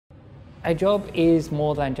A job is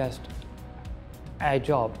more than just a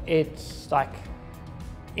job. It's like,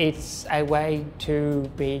 it's a way to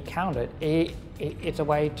be counted. It's a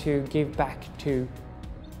way to give back to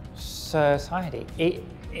society.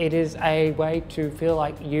 It is a way to feel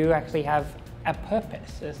like you actually have a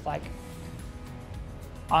purpose. It's like,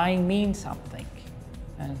 I mean something.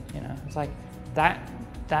 And it's like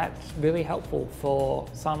that's really helpful for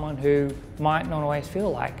someone who might not always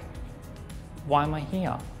feel like, why am I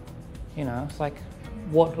here? It's like,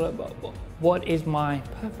 what is my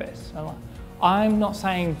purpose? I'm not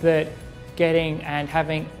saying that getting and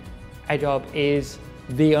having a job is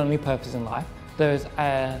the only purpose in life. There's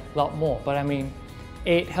a lot more, but I mean,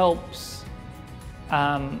 it helps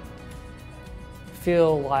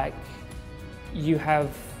feel like you have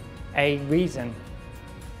a reason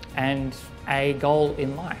and a goal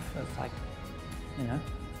in life. It's like,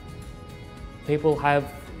 people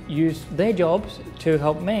have used their jobs to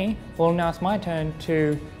help me. Well, now it's my turn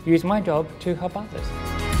to use my job to help others.